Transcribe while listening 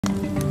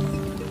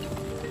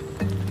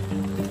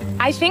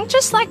I think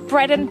just like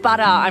bread and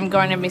butter I'm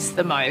going to miss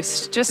the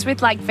most. Just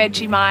with like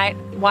Vegemite,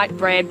 white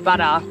bread,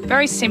 butter.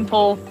 Very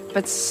simple,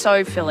 but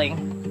so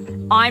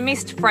filling. I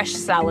missed fresh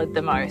salad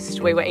the most.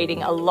 We were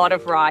eating a lot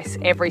of rice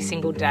every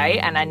single day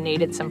and I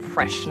needed some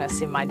freshness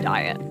in my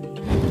diet.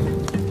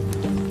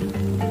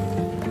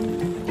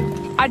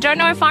 I don't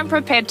know if I'm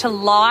prepared to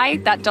lie.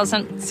 That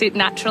doesn't sit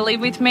naturally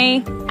with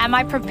me. Am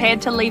I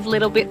prepared to leave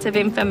little bits of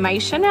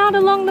information out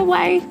along the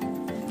way?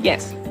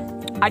 Yes.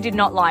 I did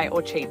not lie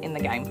or cheat in the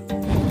game.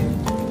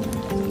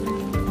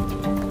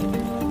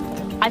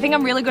 I think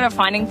I'm really good at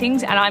finding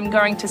things, and I'm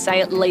going to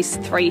say at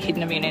least 3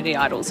 hidden immunity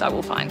idols I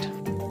will find.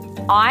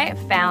 I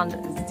found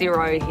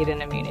 0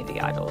 hidden immunity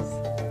idols.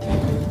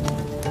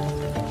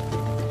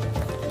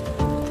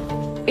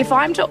 If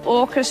I'm to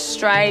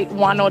orchestrate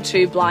 1 or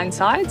 2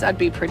 blindsides, I'd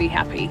be pretty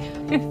happy.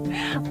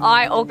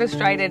 I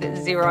orchestrated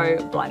 0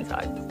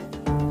 blindsides.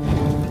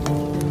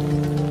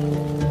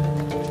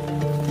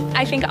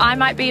 I think I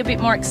might be a bit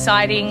more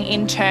exciting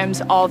in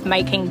terms of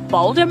making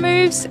bolder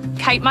moves.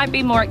 Kate might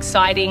be more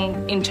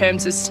exciting in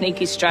terms of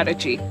sneaky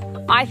strategy.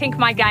 I think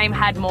my game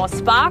had more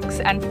sparks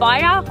and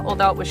fire,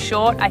 although it was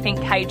short. I think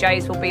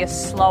KJ's will be a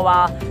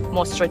slower,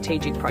 more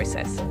strategic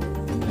process.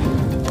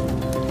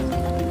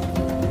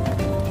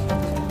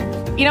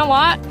 You know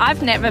what?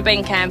 I've never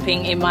been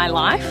camping in my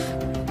life.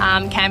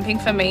 Camping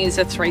for me is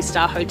a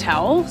 3-star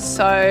hotel,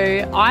 so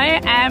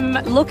I am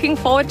looking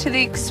forward to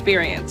the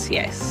experience,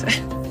 yes.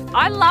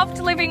 I loved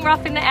living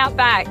rough in the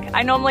outback.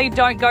 I normally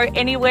don't go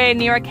anywhere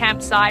near a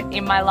campsite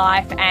in my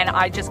life, and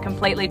I just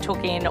completely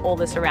took in all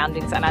the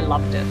surroundings and I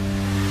loved it.